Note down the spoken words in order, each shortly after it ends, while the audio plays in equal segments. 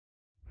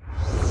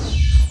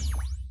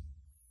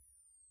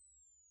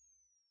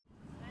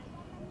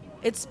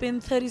It's been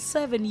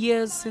 37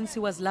 years since he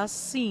was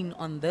last seen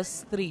on this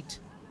street.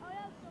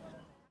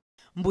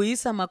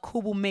 Mbuyisa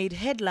Makhubu made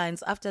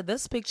headlines after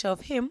this picture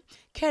of him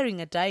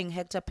carrying a dying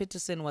Hector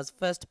Peterson was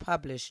first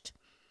published.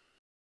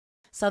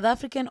 South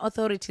African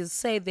authorities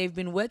say they've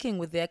been working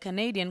with their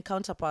Canadian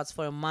counterparts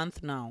for a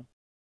month now.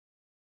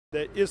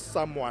 There is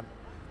someone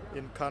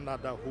in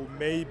Canada who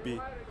may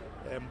be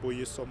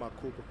Mbuyisa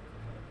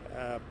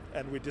Makhubu,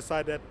 and we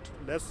decided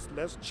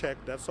let's check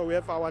that. So we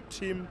have our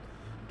team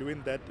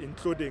doing that,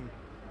 including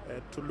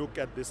to look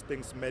at these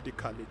things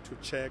medically, to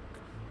check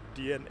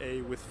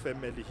DNA with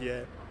family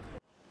here.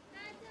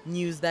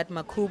 News that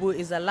Makhubu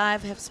is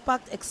alive have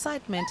sparked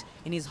excitement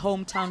in his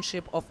home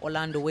township of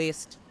Orlando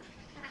West.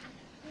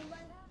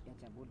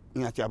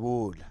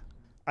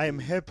 I am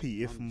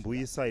happy if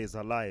Mbuyisa is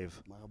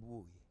alive.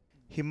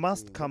 He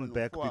must come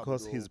back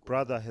because his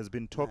brother has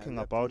been talking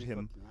about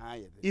him.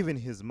 Even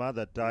his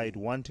mother died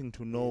wanting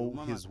to know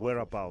his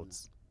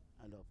whereabouts.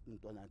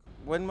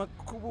 When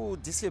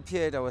Makhubu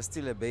disappeared, I was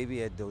still a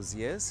baby at those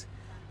years.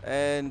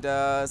 And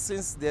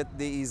since that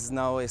there is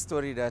now a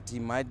story that he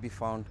might be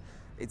found,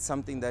 it's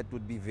something that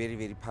would be very,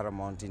 very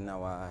paramount in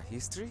our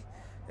history.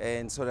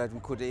 And so that we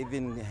could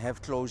even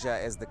have closure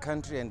as the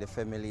country and the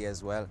family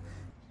as well.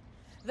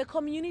 The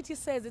community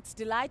says it's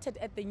delighted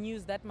at the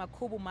news that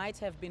Makhubu might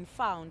have been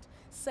found,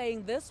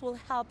 saying this will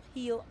help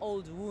heal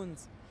old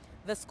wounds.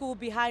 The school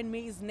behind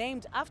me is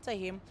named after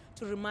him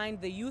to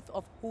remind the youth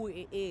of who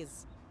he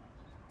is.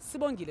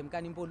 Sibongile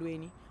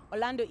Mkanimpolweni,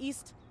 Orlando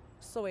East,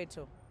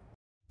 Soweto.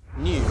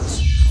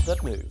 News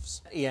that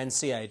moves.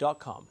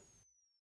 eNCA.com.